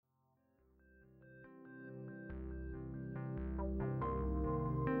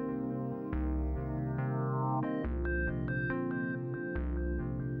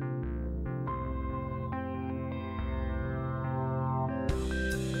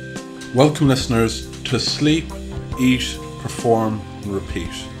Welcome listeners to Sleep, Eat, Perform and Repeat.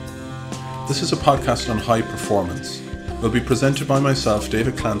 This is a podcast on high performance. It will be presented by myself,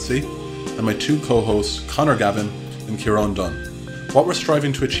 David Clancy, and my two co-hosts, Conor Gavin and Kieran Dunn. What we're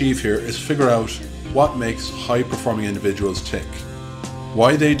striving to achieve here is figure out what makes high-performing individuals tick,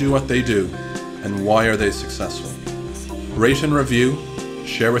 why they do what they do, and why are they successful. Rate and review,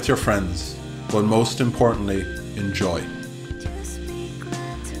 share with your friends, but most importantly, enjoy.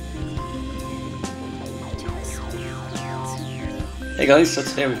 Hey guys, so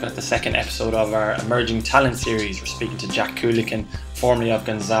today we've got the second episode of our Emerging Talent series. We're speaking to Jack Coolican, formerly of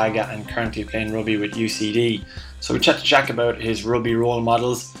Gonzaga and currently playing rugby with UCD. So we chat to Jack about his rugby role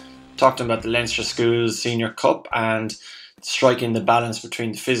models, talked to him about the Leinster Schools Senior Cup and striking the balance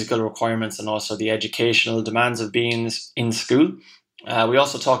between the physical requirements and also the educational demands of being in school. We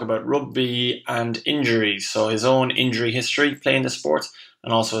also talk about rugby and injuries, so his own injury history playing the sport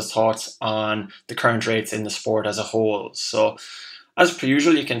and also his thoughts on the current rates in the sport as a whole. So as per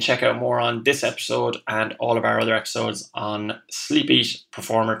usual, you can check out more on this episode and all of our other episodes on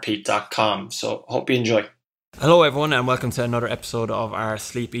sleepeatperformrepeat.com. So hope you enjoy. Hello everyone and welcome to another episode of our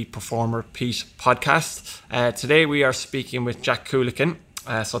Sleep, Eat, Perform, Repeat podcast. Today we are speaking with Jack Coolican.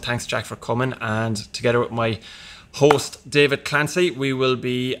 So thanks Jack for coming, and together with my host David Clancy, we will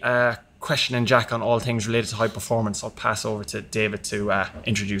be questioning Jack on all things related to high performance. I'll pass over to David to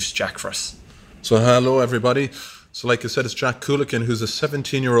introduce Jack for us. So hello everybody. So like I said, it's Jack Coolican, who's a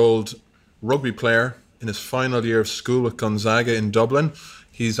 17-year-old rugby player in his final year of school with Gonzaga in Dublin.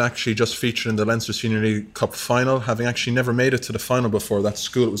 He's actually just featured in the Leinster Senior League Cup final, having actually never made it to the final before that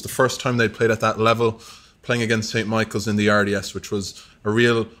school. It was the first time they'd played at that level, playing against St. Michael's in the RDS, which was a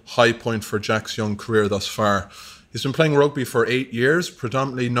real high point for Jack's young career thus far. He's been playing rugby for 8 years,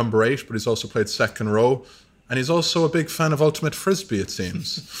 predominantly number 8, but he's also played second row. And he's also a big fan of ultimate frisbee, it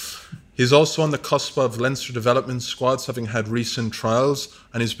seems. He's also on the cusp of Leinster development squads, having had recent trials,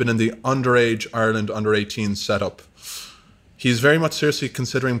 and he's been in the underage Ireland under-18 setup. He's very much seriously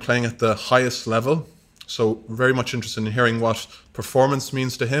considering playing at the highest level, so very much interested in hearing what performance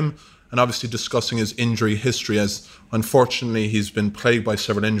means to him, and obviously discussing his injury history, as unfortunately he's been plagued by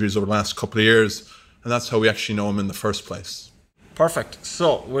several injuries over the last couple of years, and that's how we actually know him in the first place. Perfect.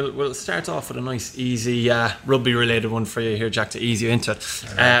 So we'll start off with a nice, easy rugby-related one for you here, Jack, to ease you into it.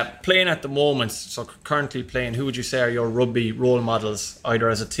 Playing at the moment, so currently playing, who would you say are your rugby role models, either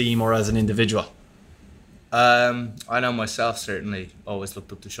as a team or as an individual? I know myself certainly always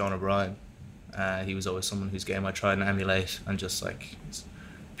looked up to Sean O'Brien. He was always someone whose game I tried and emulate, and just like his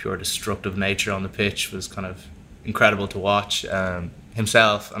pure destructive nature on the pitch was kind of incredible to watch.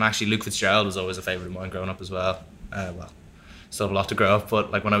 Himself, and actually Luke Fitzgerald was always a favourite of mine growing up as well. Still have a lot to grow up, but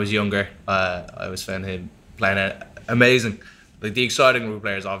like when I was younger, I always found him playing amazing. Like the exciting rugby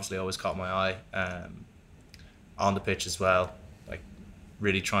players obviously always caught my eye on the pitch as well. Like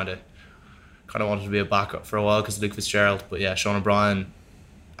really trying to kind of wanted to be a backup for a while because of Luke Fitzgerald, but yeah, Sean O'Brien,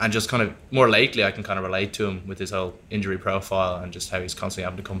 and just kind of more lately I can kind of relate to him with his whole injury profile and just how he's constantly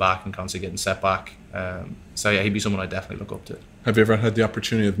having to come back and constantly getting set back. So yeah, he'd be someone I definitely look up to. Have you ever had the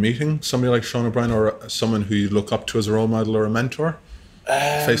opportunity of meeting somebody like Sean O'Brien, or someone who you look up to as a role model or a mentor,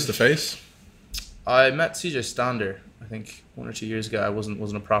 face to face? I met CJ Stander, I think 1 or 2 years ago. I wasn't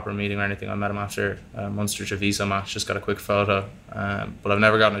a proper meeting or anything. I met him after a Munster Treviso match, just got a quick photo. But I've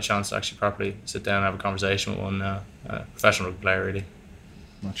never gotten a chance to actually properly sit down and have a conversation with one professional rugby player, really.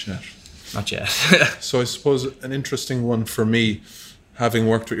 Not yet. Not yet. So I suppose an interesting one for me, having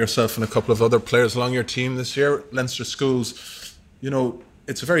worked with yourself and a couple of other players along your team this year, Leinster Schools, you know,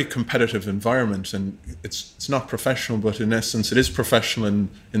 it's a very competitive environment, and it's not professional, but in essence it is professional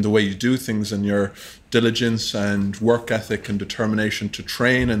in the way you do things and your diligence and work ethic and determination to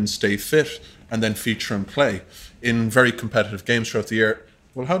train and stay fit and then feature and play in very competitive games throughout the year.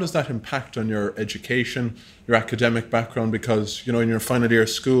 Well, how does that impact on your education, your academic background? Because, you know, in your final year of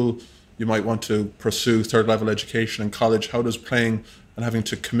school, you might want to pursue third level education in college. How does playing and having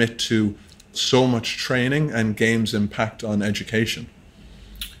to commit to so much training and games impact on education?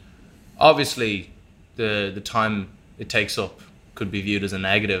 Obviously, the time it takes up could be viewed as a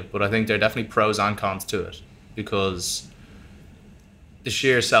negative, but I think there are definitely pros and cons to it, because the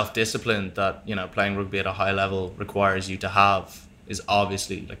sheer self-discipline that, you know, playing rugby at a high level requires you to have is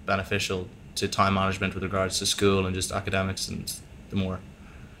obviously like beneficial to time management with regards to school and just academics and the more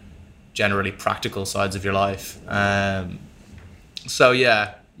generally practical sides of your life. So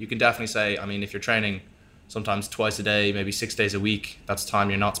yeah, you can definitely say, I mean, if you're training sometimes twice a day, maybe 6 days a week, that's time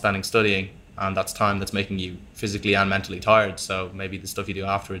you're not spending studying, and that's time that's making you physically and mentally tired. So maybe the stuff you do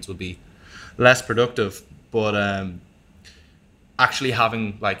afterwards will be less productive. But actually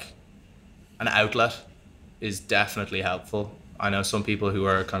having like an outlet is definitely helpful. I know some people who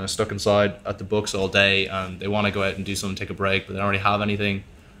are kind of stuck inside at the books all day and they want to go out and do something, take a break, but they don't really have anything,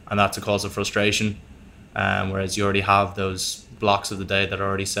 and that's a cause of frustration. Whereas you already have those blocks of the day that are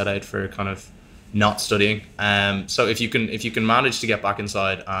already set out for kind of not studying. So if you can manage to get back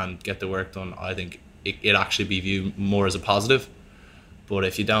inside and get the work done, I think it actually be viewed more as a positive. But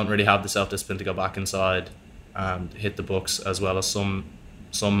if you don't really have the self-discipline to go back inside and hit the books as well as some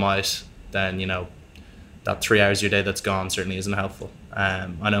might, then that 3 hours of your day that's gone certainly isn't helpful.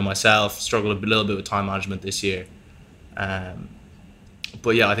 I know myself struggled a little bit with time management this year.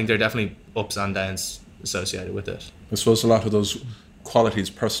 But yeah, I think there are definitely ups and downs associated with it. I suppose a lot of those qualities,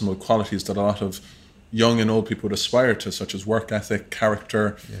 personal qualities that a lot of young and old people would aspire to, such as work ethic,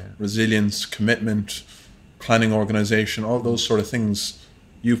 character, resilience, commitment, planning, organization, all those sort of things,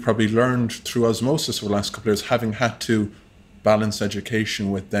 you've probably learned through osmosis over the last couple of years, having had to balance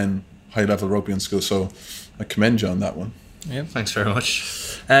education with then high-level rugby in school. So I commend you on that one. Yeah, thanks very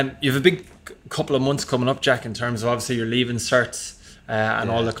much. You have a big couple of months coming up, Jack, in terms of obviously you're leaving certs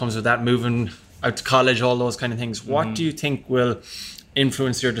and all that comes with that, moving out to college, all those kind of things. What do you think will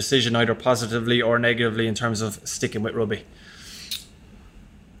influence your decision either positively or negatively in terms of sticking with rugby?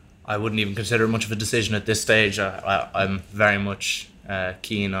 I wouldn't even consider it much of a decision at this stage. I'm very much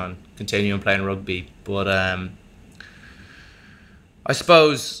keen on continuing playing rugby, but I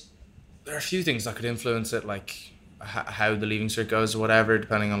suppose there are a few things that could influence it, like how the leaving cert goes or whatever,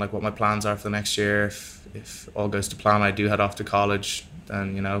 depending on like what my plans are for the next year. If all goes to plan, I do head off to college,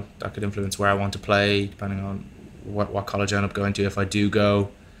 then that could influence where I want to play, depending on what college I end up going to if I do go.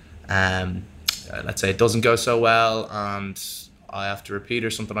 Let's say it doesn't go so well and I have to repeat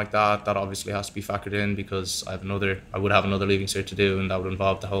or something like that, that obviously has to be factored in, because I would have another leaving cert to do, and that would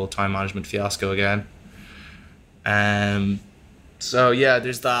involve the whole time management fiasco again. So yeah,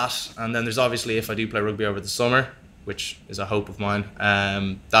 there's that, and then there's obviously if I do play rugby over the summer, which is a hope of mine,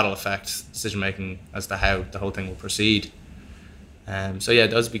 that'll affect decision making as to how the whole thing will proceed. So yeah,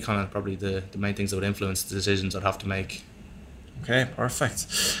 those would be kind of probably the main things that would influence the decisions I'd have to make. Okay, perfect.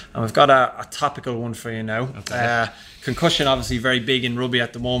 And we've got a topical one for you now. Okay. Concussion, obviously very big in rugby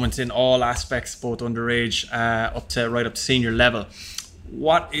at the moment in all aspects, both underage right up to senior level.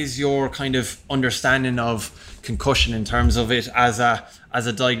 What is your kind of understanding of concussion in terms of it as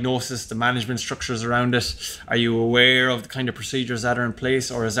a diagnosis, the management structures around it? Are you aware of the kind of procedures that are in place,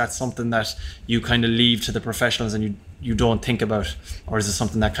 or is that something that you kind of leave to the professionals and you don't think about, or is it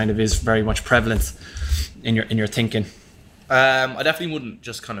something that kind of is very much prevalent in your thinking? I definitely wouldn't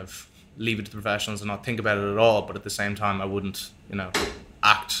just kind of leave it to the professionals and not think about it at all, but at the same time I wouldn't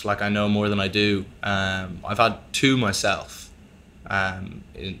act like I know more than I do. I've had two myself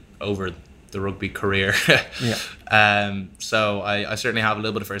over the rugby career. So I certainly have a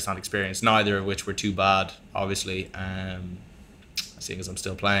little bit of first-hand experience, neither of which were too bad, obviously, seeing as I'm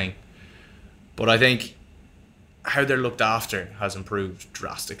still playing. But I think how they're looked after has improved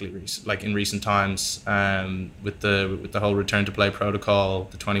drastically in recent times, with the whole return to play protocol,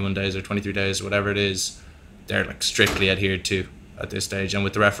 the 21 days or 23 days or whatever it is. They're like strictly adhered to at this stage, and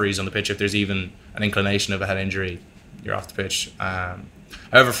with the referees on the pitch, if there's even an inclination of a head injury, you're off the pitch.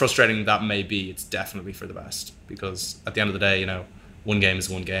 However frustrating that may be, it's definitely for the best, because at the end of the day, one game is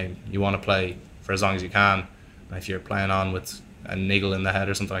one game. You want to play for as long as you can, and if you're playing on with a niggle in the head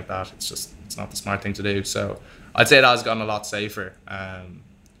or something like that, it's not the smart thing to do. So I'd say it has gotten a lot safer, and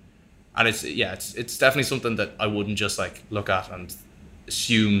it's definitely something that I wouldn't just like look at and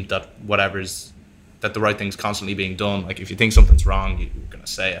assume that that the right thing's constantly being done. Like if you think something's wrong, you're gonna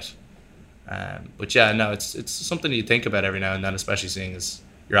say it. But yeah, no, it's something you think about every now and then, especially seeing as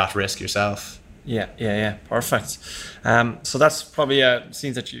you're at risk yourself. Yeah, perfect. So that's probably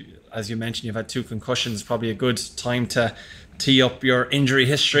seems that you, as you mentioned, you've had two concussions. Probably a good time to tee up your injury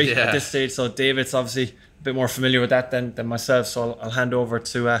history at this stage. So David's obviously a bit more familiar with that than myself, so I'll hand over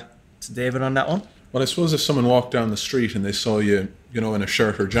to David on that one. Well, I suppose if someone walked down the street and they saw you, in a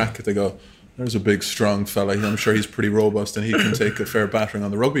shirt or jacket, they go, "There's a big, strong fella. I'm sure he's pretty robust and he can take a fair battering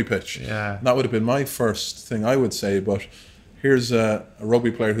on the rugby pitch." Yeah. That would have been my first thing I would say. But here's a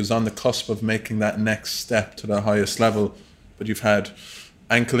rugby player who's on the cusp of making that next step to the highest level. But you've had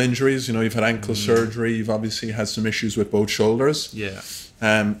ankle injuries. You've had ankle surgery. You've obviously had some issues with both shoulders. Yeah.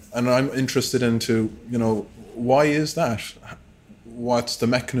 And I'm interested into, why is that? What's the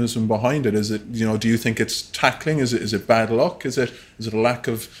mechanism behind it? Is it, do you think it's tackling? Is it bad luck? Is it a lack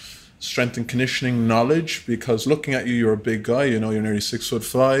of strength and conditioning knowledge? Because looking at you, you're a big guy, you're nearly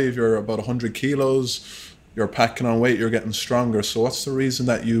 6'5", you're about 100 kilos, you're packing on weight, you're getting stronger. So what's the reason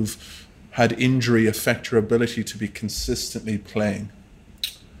that you've had injury affect your ability to be consistently playing?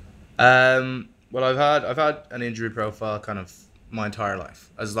 Well, I've had an injury profile kind of my entire life.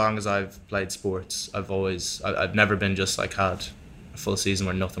 As long as I've played sports, I've never been just like had a full season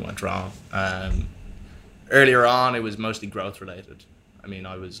where nothing went wrong. Earlier on, it was mostly growth related. I mean,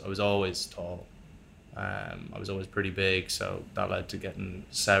 I was always tall. I was always pretty big, so that led to getting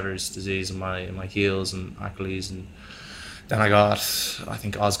Sever's disease in my heels and Achilles, and then I got, I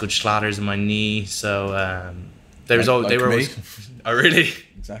think, Osgood Schlatters in my knee. So they were always, oh really?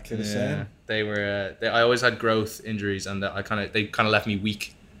 Exactly the same. They were. I always had growth injuries, and they kind of left me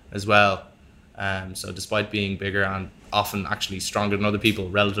weak as well. So despite being bigger and often actually stronger than other people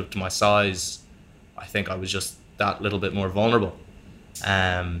relative to my size, I think I was just that little bit more vulnerable.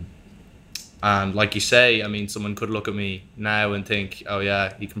 And like you say, I mean, someone could look at me now and think, oh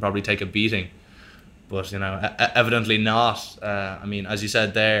yeah, he can probably take a beating, but evidently not. I mean, as you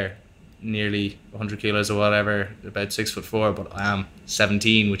said there, nearly 100 kilos or whatever, about 6'4", but I am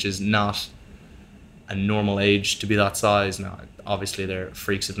 17, which is not a normal age to be that size. Now, obviously, they're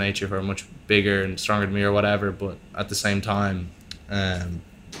freaks of nature who are much bigger and stronger than me or whatever, but at the same time,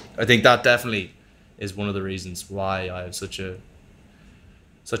 I think that definitely is one of the reasons why I have such a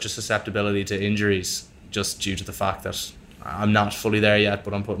susceptibility to injuries, just due to the fact that I'm not fully there yet,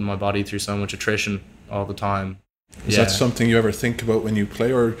 but I'm putting my body through so much attrition all the time. Is that something you ever think about when you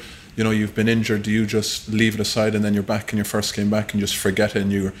play, or you've been injured, do you just leave it aside and then you're back in your first game back and just forget it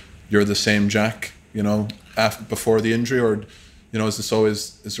and you're the same Jack, before the injury? Or is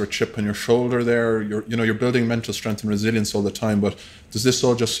there a chip on your shoulder there? You're building mental strength and resilience all the time, but does this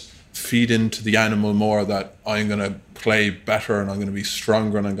all just feed into the animal more, that I'm going to play better and I'm going to be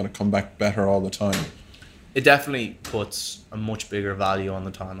stronger and I'm going to come back better all the time? It definitely puts a much bigger value on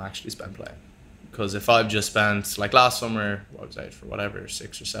the time I actually spent playing. Because if I've just spent, like last summer, I was out for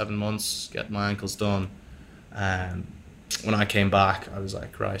 6 or 7 months getting my ankles done. When I came back, I was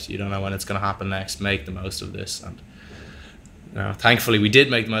like, right, you don't know when it's going to happen next, make the most of this. And thankfully we did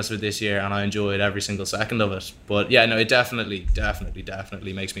make the most of it this year, and I enjoyed every single second of it. But yeah, no, it definitely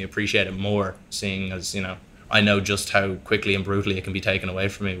makes me appreciate it more, seeing as, I know just how quickly and brutally it can be taken away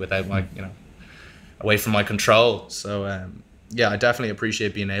from me without my, away from my control. So yeah, I definitely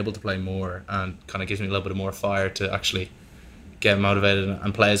appreciate being able to play more, and kind of gives me a little bit of more fire to actually get motivated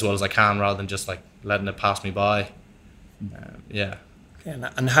and play as well as I can, rather than just like letting it pass me by. Yeah.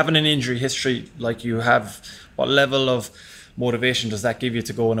 And having an injury history like you have, what level of motivation does that give you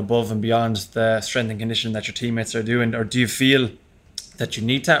to go above and beyond the strength and conditioning that your teammates are doing? Or do you feel that you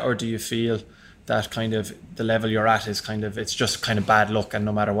need that, or do you feel that kind of the level you're at is it's just kind of bad luck, and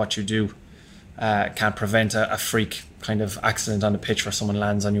no matter what you do, can't prevent a freak kind of accident on the pitch where someone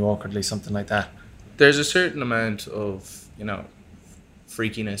lands on you awkwardly, something like that? There's a certain amount of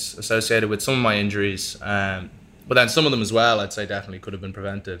freakiness associated with some of my injuries, but then some of them as well, I'd say definitely could have been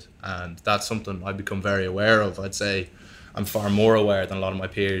prevented, and that's something I've become very aware of. I'd say I'm far more aware than a lot of my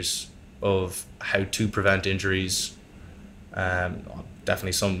peers of how to prevent injuries.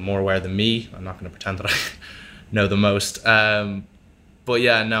 Definitely some more aware than me. I'm not going to pretend that I know the most. But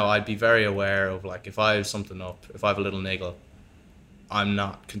yeah, no, I'd be very aware of, like, if I have something up, if I have a little niggle, I'm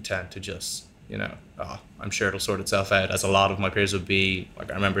not content to just, I'm sure it'll sort itself out, as a lot of my peers would be.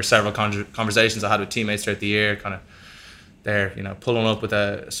 Like, I remember several conversations I had with teammates throughout the year, kind of, they're, pulling up with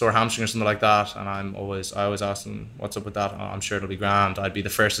a sore hamstring or something like that, and I always ask them, what's up with that? Oh, I'm sure it'll be grand. I'd be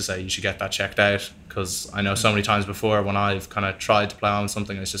the first to say you should get that checked out, because I know so many times before when I've kind of tried to play on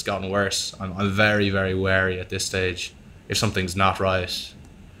something and it's just gotten worse. I'm very, very wary at this stage. If something's not right,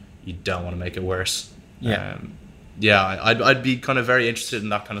 you don't want to make it worse. Yeah. I'd be kind of very interested in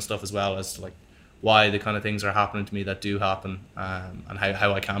that kind of stuff as well, as to like why the kind of things are happening to me that do happen, and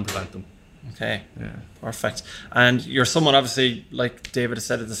how I can prevent them. Okay. Yeah. Perfect. And you're someone, obviously, like David has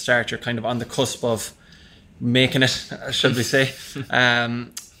said at the start, you're kind of on the cusp of making it, should we say.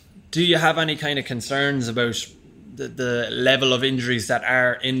 Do you have any kind of concerns about the level of injuries that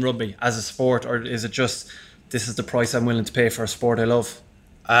are in rugby as a sport, or is it just, this is the price I'm willing to pay for a sport I love?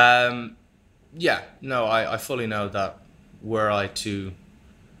 Yeah, no, I fully know that were I to,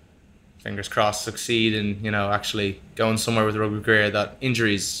 fingers crossed, succeed in, actually going somewhere with a rugby career, that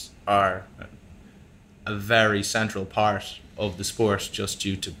injuries are a very central part of the sport, just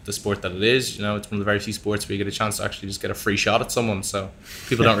due to the sport that it is. It's one of the very few sports where you get a chance to actually just get a free shot at someone, so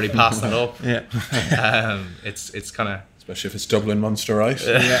people don't really pass that up. Yeah. It's kind of, especially if it's Dublin Munster, right?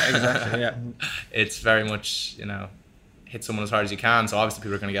 Yeah, exactly. Yeah. It's very much, hit someone as hard as you can, so obviously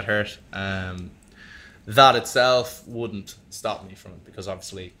people are going to get hurt. That itself wouldn't stop me from it, because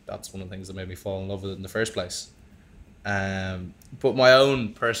obviously that's one of the things that made me fall in love with it in the first place. But my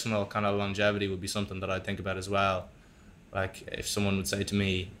own personal kind of longevity would be something that I think about as well. Like if someone would say to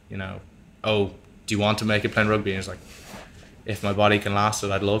me, you know, oh, do you want to make it playing rugby? And it's like, if my body can last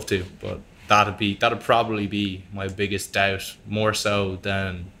it, I'd love to. But that'd probably be my biggest doubt, more so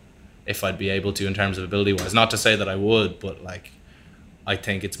than if I'd be able to in terms of ability wise. Not to say that I would, but like I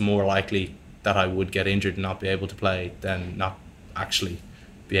think it's more likely that I would get injured and not be able to play than not actually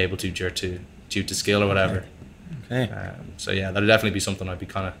be able to due to skill or whatever. Okay. So yeah, that'd definitely be something I'd be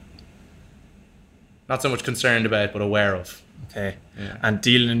kind of not so much concerned about, but aware of. Okay. Yeah. And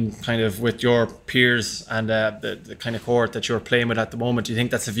dealing kind of with your peers and the kind of cohort that you're playing with at the moment, do you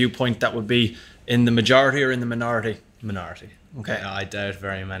think that's a viewpoint that would be in the majority or in the minority? Minority. Okay. Yeah, I doubt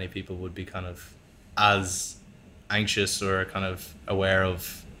very many people would be kind of as anxious or kind of aware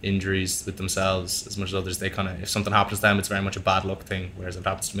of injuries with themselves as much as others. They kind of, if something happens to them, it's very much a bad luck thing, whereas if it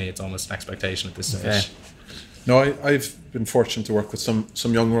happens to me, it's almost an expectation at this stage. Okay. No, I've been fortunate to work with some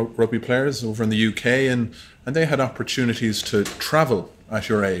young rugby players over in the UK, and they had opportunities to travel at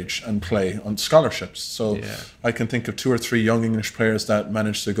your age and play on scholarships. So Yeah. I can think of 2 or 3 young English players that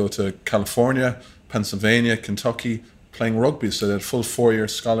managed to go to California, Pennsylvania, Kentucky, playing rugby. So they had a full 4-year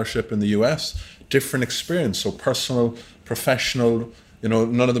scholarship in the US. Different experience, so personal, professional. You know,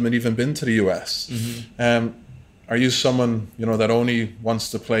 none of them had even been to the US. Are you someone, you know, that only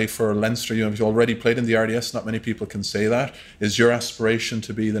wants to play for Leinster? You know, if you already played in the RDS, not many people can say that. Is your aspiration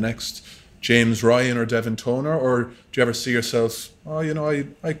to be the next James Ryan or Devin Toner, or do you ever see yourself, oh, you know,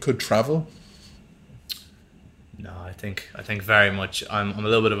 I could travel? No, I think very much. I'm a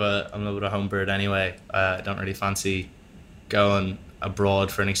little bit of a home bird anyway. I don't really fancy going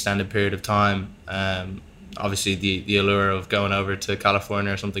abroad for an extended period of time. Obviously, the allure of going over to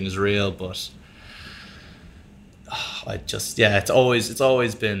California or something is real, but it's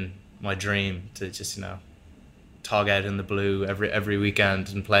always been my dream to just, you know, tog out in the blue every weekend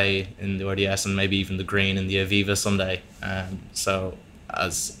and play in the RDS and maybe even the green in the Aviva someday. So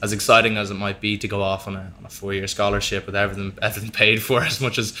as exciting as it might be to go off on a 4-year scholarship with everything paid for, as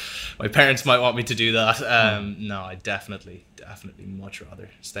much as my parents might want me to do that, no, I definitely much rather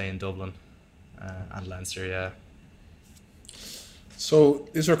stay in Dublin and Leinster. Yeah. So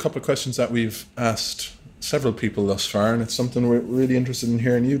these are a couple of questions that we've asked several people thus far, and it's something we're really interested in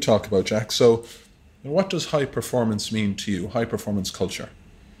hearing you talk about, Jack. So what does high performance mean to you, high performance culture?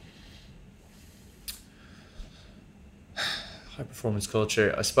 High performance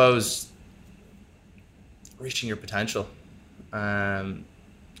culture, I suppose, reaching your potential. High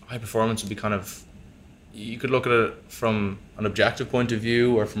performance would be kind of, you could look at it from an objective point of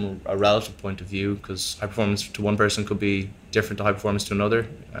view or from a relative point of view, because high performance to one person could be different to high performance to another.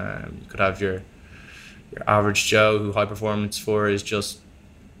 You could have your average Joe who high performance for is just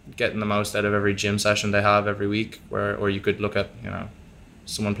getting the most out of every gym session they have every week, or you could look at, you know,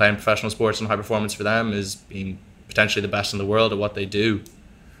 someone playing professional sports, and high performance for them is being potentially the best in the world at what they do.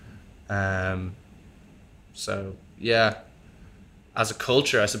 So yeah, as a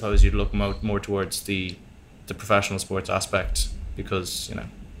culture, I suppose you'd look more towards the professional sports aspect, because, you know,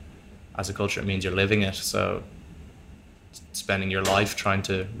 as a culture it means you're living it, so spending your life trying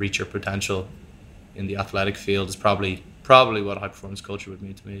to reach your potential in the athletic field is probably what high performance culture would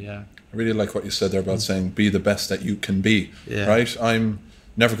mean to me. Yeah, I really like what you said there about saying be the best that you can be. Yeah. Right? I'm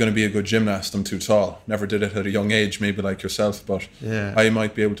never going to be a good gymnast. I'm too tall. Never did it at a young age, maybe like yourself, but Yeah. I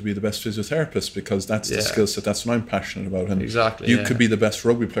might be able to be the best physiotherapist because that's the Yeah. skill set. That's what I'm passionate about. And Exactly, you yeah. could be the best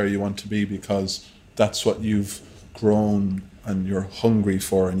rugby player you want to be because that's what you've grown and you're hungry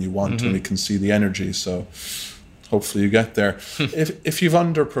for and you want, and we can see the energy. So hopefully you get there. If you've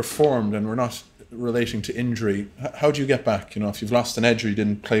underperformed, and we're not relating to injury, how do you get back? You know, if you've lost an edge or you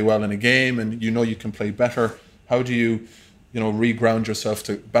didn't play well in a game and you know you can play better, how do you reground yourself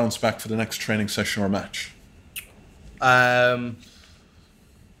to bounce back for the next training session or match?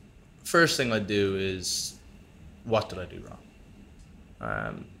 First thing I do is, what did I do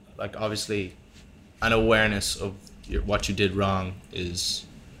wrong? Like, obviously, an awareness of what you did wrong is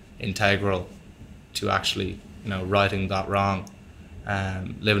integral to actually, you know, righting that wrong.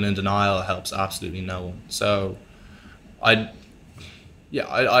 Living in denial helps absolutely no one. So I'd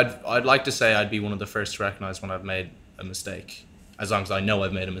like to say I'd be one of the first to recognize when I've made a mistake, as long as I know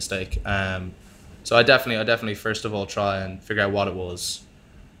I've made a mistake. So I definitely first of all try and figure out what it was,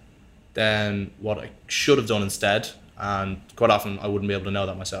 then what I should have done instead, and quite often I wouldn't be able to know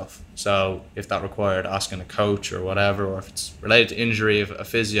that myself. So if that required asking a coach or whatever, or if it's related to injury, a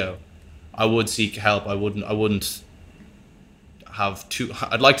physio, I would seek help. I wouldn't have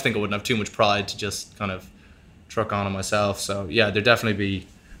I'd like to think I wouldn't have too much pride to just kind of truck on myself. So yeah, there'd definitely be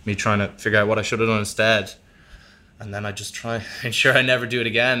me trying to figure out what I should have done instead, and then I just try and ensure I never do it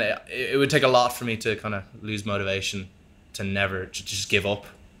again. It would take a lot for me to kind of lose motivation never to just give up.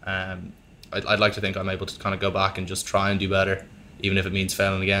 I'd like to think I'm able to kind of go back and just try and do better, even if it means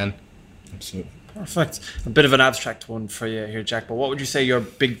failing again. Absolutely. Perfect. A bit of an abstract one for you here, Jack, but what would you say your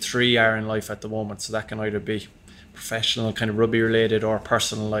big three are in life at the moment? So that can either be professional, kind of rugby related, or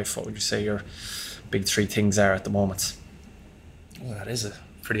personal life. What would you say your big three things are at the moment? Well, that is a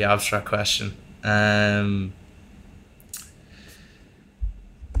pretty abstract question.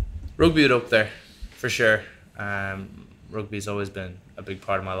 Rugby would up there, for sure. Rugby's always been a big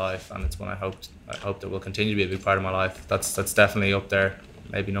part of my life, and it's one I hope that will continue to be a big part of my life. That's definitely up there.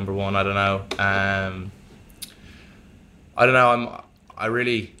 Maybe number one. I don't know. I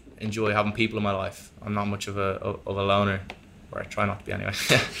really enjoy having people in my life. I'm not much of a loner, or I try not to be anyway.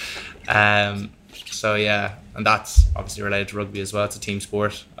 So yeah, and that's obviously related to rugby as well. It's a team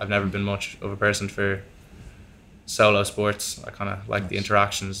sport. I've never been much of a person for solo sports. I kind of like the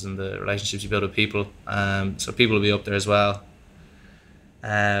interactions and the relationships you build with people. So people will be up there as well.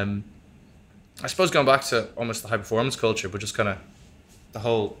 I suppose going back to almost the high performance culture, but just kind of the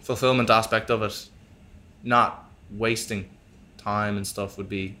whole fulfillment aspect of it, not wasting time and stuff would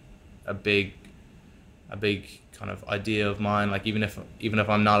be a big kind of idea of mine. Like even if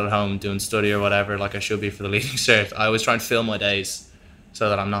I'm not at home doing study or whatever, like I should be for the leading cert, I always try and fill my days so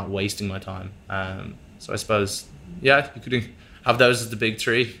that I'm not wasting my time. So I suppose, yeah, you could have those as the big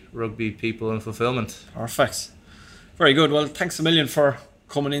three: rugby, people, and fulfillment. Perfect. Very good. Well, thanks a million for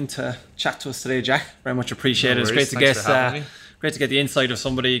coming in to chat to us today, Jack. Very much appreciated. No It's worries. great Thanks for having me. great to get the insight of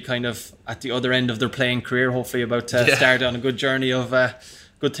somebody kind of at the other end of their playing career, hopefully about to start on a good journey of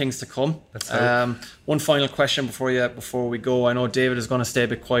good things to come. One final question before we go. I know David is going to stay a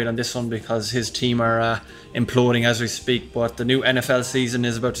bit quiet on this one because his team are imploding as we speak, but the new NFL season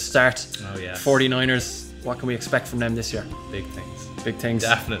is about to start. Oh yeah. 49ers, what can we expect from them this year? Big things. Big things.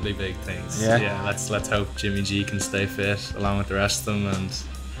 Definitely big things. Yeah. Let's hope Jimmy G can stay fit along with the rest of them and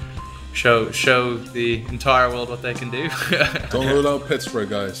show the entire world what they can do. Don't rule out Pittsburgh,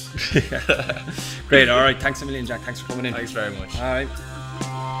 guys. Great. All right. Thanks a million, Jack. Thanks for coming in. Thanks very much. All right.